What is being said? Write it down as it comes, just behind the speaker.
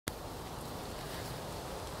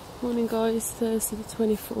Morning guys, Thursday the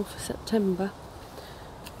 24th of September.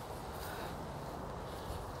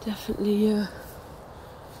 Definitely a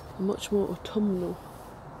much more autumnal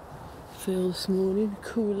feel this morning,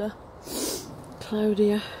 cooler,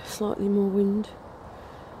 cloudier, slightly more wind,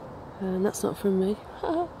 and that's not from me.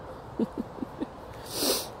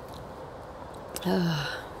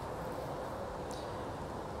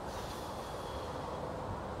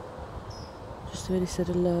 Just really said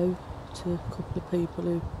hello to a couple of people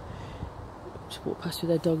who just walk past with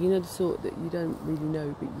their dog. You know, the sort that you don't really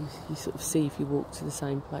know, but you sort of see if you walk to the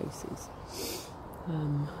same places.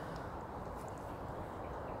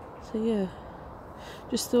 So yeah,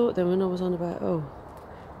 just thought then when I was on about, a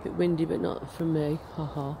bit windy but not from me,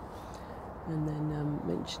 haha, and then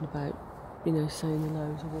mentioned about, you know, saying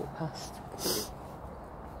hello as I walk past,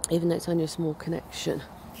 even though it's only a small connection.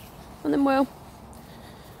 And then, well,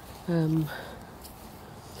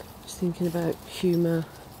 just thinking about humour,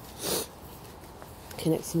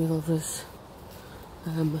 connecting with others.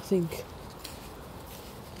 I think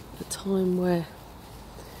a time where,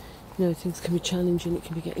 you know, things can be challenging, it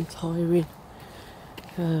can be getting tiring.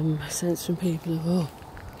 A sense from people of,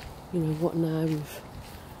 you know, what now with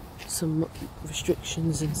some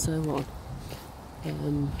restrictions and so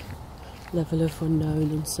on. Level of unknown,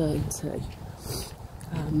 uncertainty.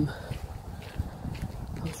 I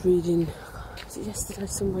was reading, was it yesterday,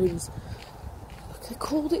 somebody was, they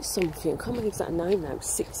called it something, I can't remember the exact name now,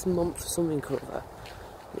 6 month something or other.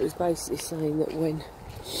 It was basically saying that when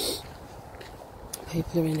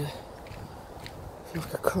people are in a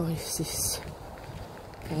crisis,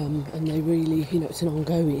 and they really, you know, it's an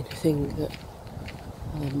ongoing thing, that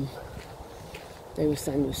they were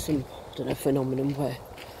saying there was some, I don't know, phenomenon where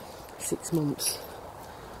 6 months,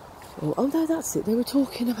 or, oh no, that's it, they were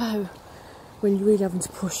talking about when you're really having to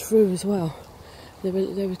push through as well. They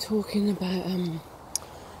were talking about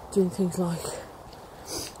doing things like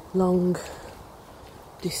long,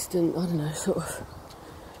 distant, I don't know, sort of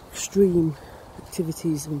extreme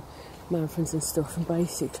activities and marathons and stuff, and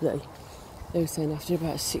basically they were saying after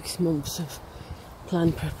about 6 months of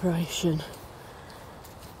planned preparation,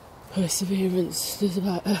 perseverance, there's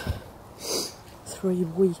about a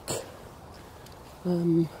 3-week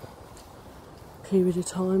period of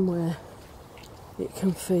time where it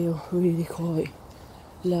can feel really quite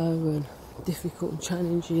low and difficult and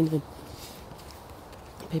challenging, and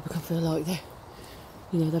people can feel like they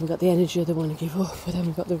haven't got the energy, or they want to give up, or they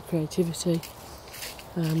haven't got the creativity.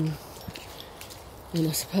 And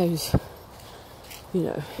I suppose, you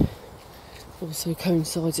know, also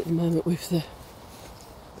coincides at the moment with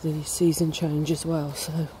the season change as well.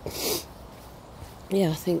 So yeah,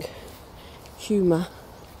 I think humour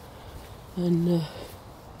and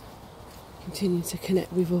continuing to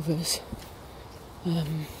connect with others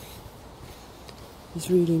is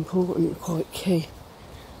really important, quite key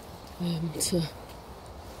to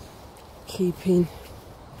keeping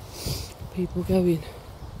people going.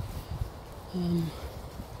 I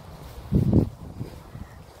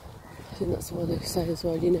think that's why they say as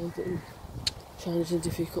well, you know, that in challenging,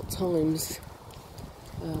 difficult times,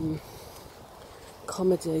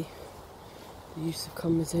 comedy, the use of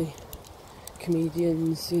comedy,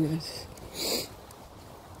 comedians, you know,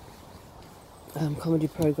 comedy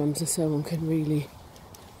programmes and so on can really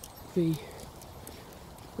be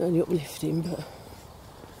not only uplifting but a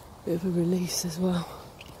bit of a release as well.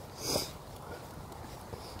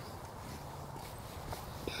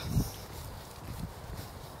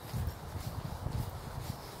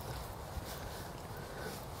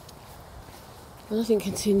 And I think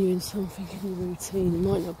continuing something in your routine, it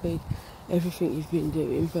might not be everything you've been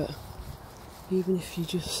doing, but even if you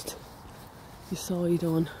just decide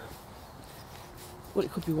on, well,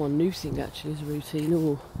 it could be one new thing actually as a routine,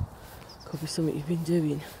 or it could be something you've been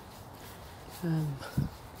doing.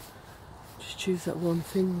 Just choose that one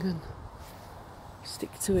thing and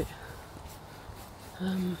stick to it.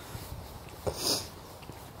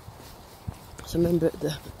 So I remember at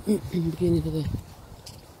the beginning of the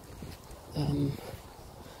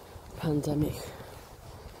pandemic,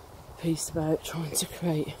 a piece about trying to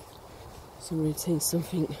create some routine,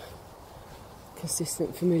 something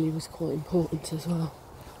consistent, familiar was quite important as well.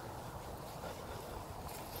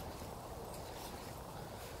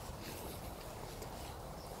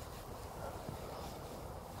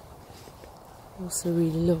 Also really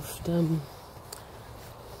loved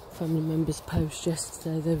family members' post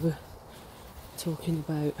yesterday. They were talking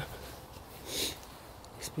about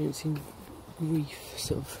experiencing grief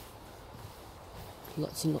sort of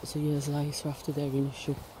lots and lots of years later after their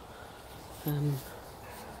initial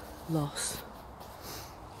loss.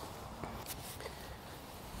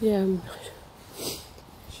 Yeah,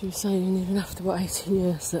 she was saying even after, what, 18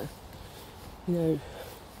 years, that, you know,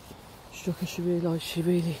 struck her, she realised she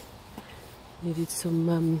really needed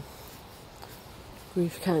some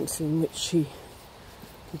grief counselling, which she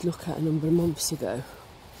did look at a number of months ago.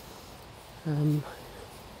 I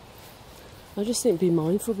just think be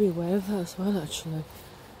mindful, be aware of that as well, actually.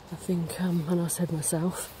 I think, and I said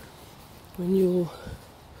myself, when you're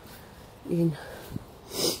in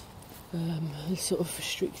a sort of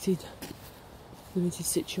restricted, limited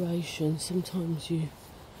situation, sometimes you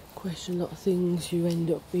question a lot of things, you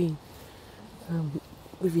end up being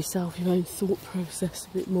with yourself, your own thought process a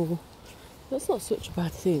bit more. That's not such a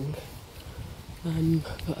bad thing,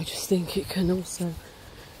 but I just think it can also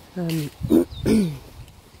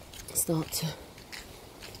start to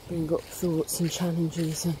bring up thoughts and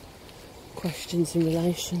challenges and questions in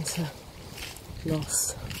relation to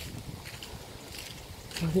loss.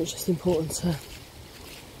 I think it's just important to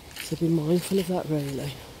be mindful of that,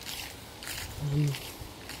 really.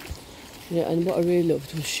 Yeah, and what I really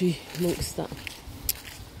loved was she, amongst that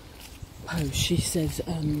post, she said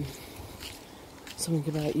something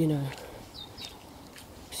about, you know,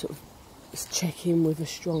 sort of check in with a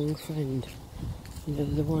strong friend. You know,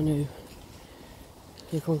 the one who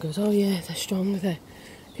everyone goes, oh yeah, they're strong, they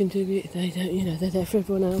can do it, they don't, you know, they're there for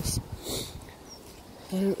everyone else.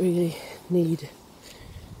 They don't really need,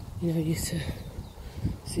 you know, you to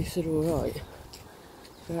see if they're alright.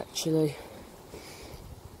 But actually,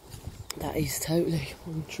 that is totally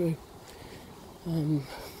untrue.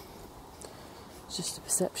 It's just a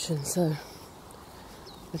perception, so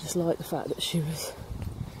I just like the fact that she was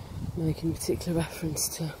making particular reference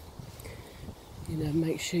to, you know,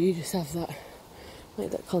 make sure you just have that,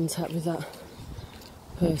 make that contact with that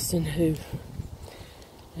person who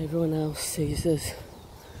everyone else sees as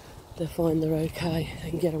they're fine, they're okay, they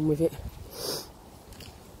can get on with it.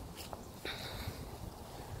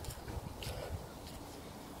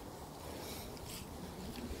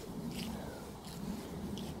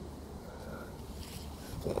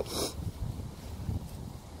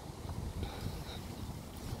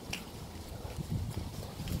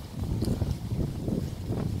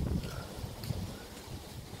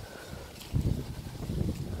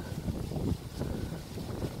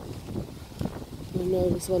 I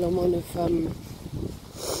know as well I'm one of from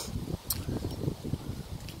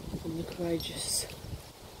the Courageous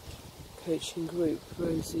coaching group.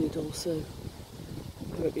 Rosie had also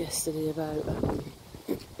put up yesterday about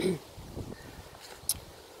you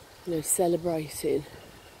know, celebrating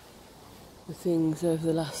the things over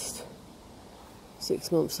the last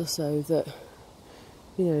 6 months or so that,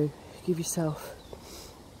 you know, give yourself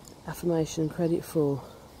affirmation and credit for.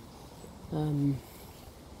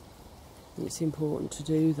 It's important to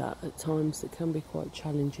do that at times that can be quite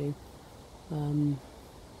challenging, and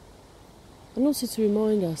also to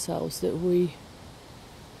remind ourselves that we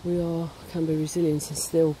can be resilient and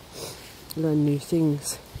still learn new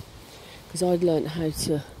things. Because I'd learnt how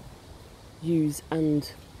to use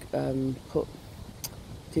and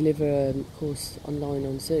deliver a course online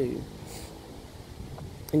on Zoom,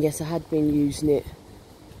 and yes, I had been using it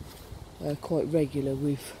quite regular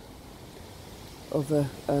with other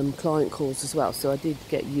client calls as well, so I did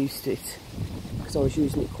get used to it because I was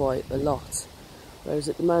using it quite a lot. Whereas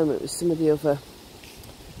at the moment with some of the other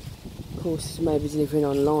courses I may be delivering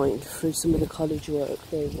online through some of the college work,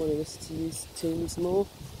 they're wanting us to use Teams more,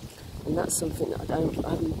 and that's something that I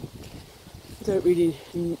don't really,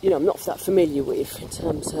 you know, I'm not that familiar with in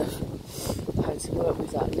terms of how to work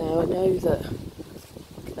with that. Now I know that,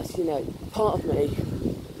 you know, part of me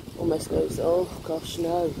almost goes, oh gosh,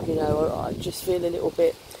 no, you know, I just feel a little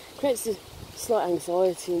bit, creates a slight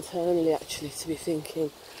anxiety internally actually, to be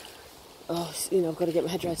thinking, oh, you know, I've got to get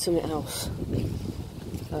my head around something else.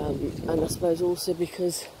 And I suppose also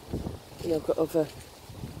because, you know, I've got other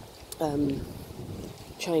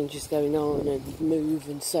changes going on and move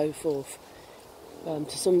and so forth.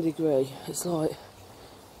 To some degree, it's like,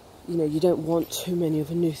 you know, you don't want too many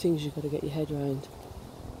other new things you've got to get your head around.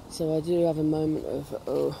 So I do have a moment of,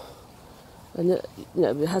 oh, and you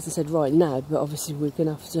know, it hasn't said right now, but obviously we're going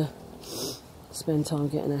to have to spend time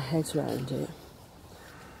getting our heads around it.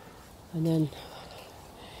 And then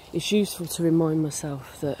it's useful to remind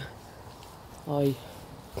myself that I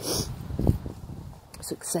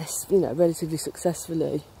relatively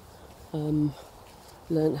successfully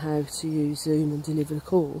learnt how to use Zoom and deliver the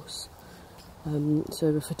course. So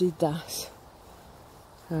if I did that,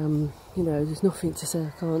 you know, there's nothing to say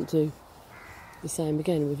I can't do the same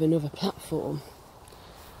again with another platform.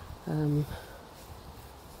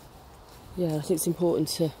 Yeah, I think it's important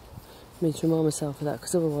for me to remind myself of that,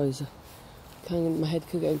 because otherwise my head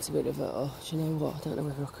could go into a bit of a, oh, do you know what, I don't know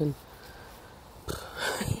whether I can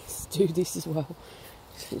do this as well.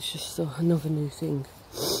 It's just another new thing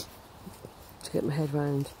to get my head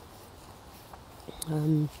round.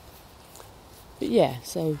 But yeah,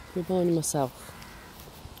 so reminding myself.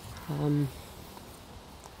 And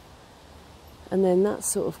then that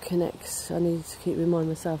sort of connects, I need to keep reminding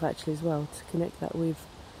myself actually as well, to connect that with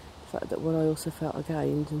the fact that what I also felt I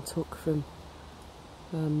gained and took from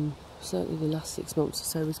certainly the last 6 months or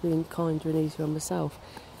so was being kinder and easier on myself.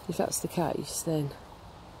 If that's the case, then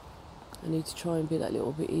I need to try and be that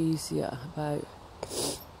little bit easier about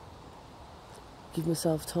give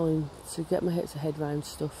myself time to get my head round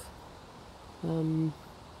stuff, and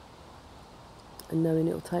knowing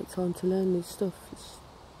it'll take time to learn new stuff. It's,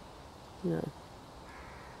 you know.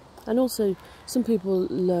 And also, some people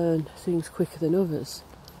learn things quicker than others,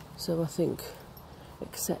 so I think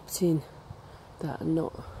accepting that and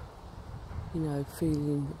not, you know,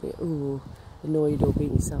 feeling a bit annoyed or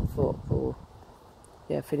beating yourself up or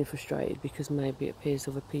feeling frustrated because maybe it appears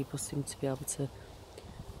other people seem to be able to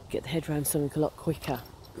get the head around something a lot quicker.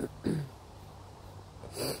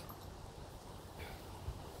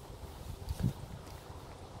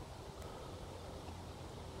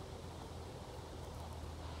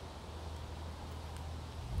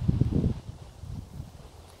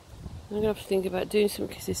 I'm going to have to think about doing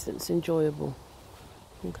something consistent that's enjoyable.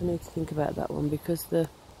 I think I need to think about that one, because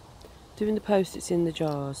doing the post-its in the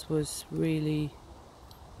jars was really,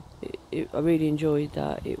 I really enjoyed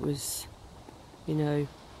that. It was, you know,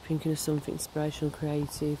 thinking of something inspirational,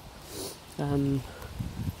 creative. It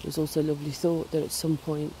was also a lovely thought that at some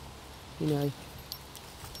point, you know,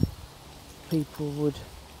 people would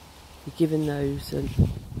be given those, and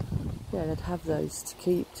yeah, they'd have those to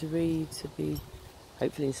keep, to read, to be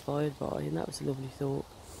hopefully inspired by, and that was a lovely thought.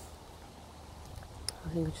 I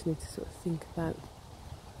think I just need to sort of think about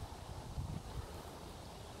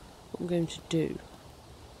what I'm going to do,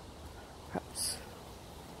 perhaps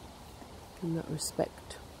in that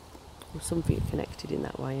respect, or something connected in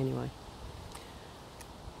that way anyway.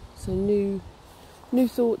 So new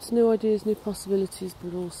thoughts, new ideas, new possibilities,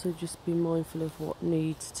 but also just be mindful of what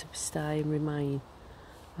needs to stay and remain.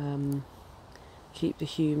 Keep the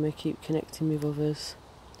humour, keep connecting with others,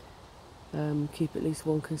 keep at least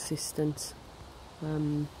one consistent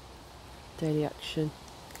daily action,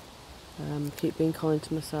 keep being kind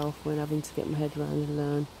to myself when having to get my head around and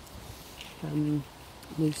learn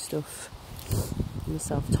new stuff, give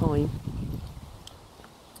myself time.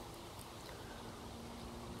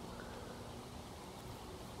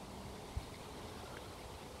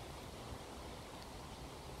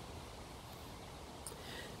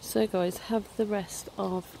 So guys, have the rest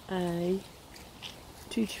of a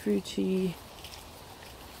tutti frutti,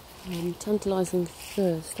 tantalising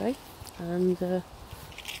Thursday, and I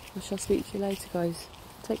shall speak to you later guys.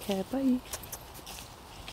 Take care, bye.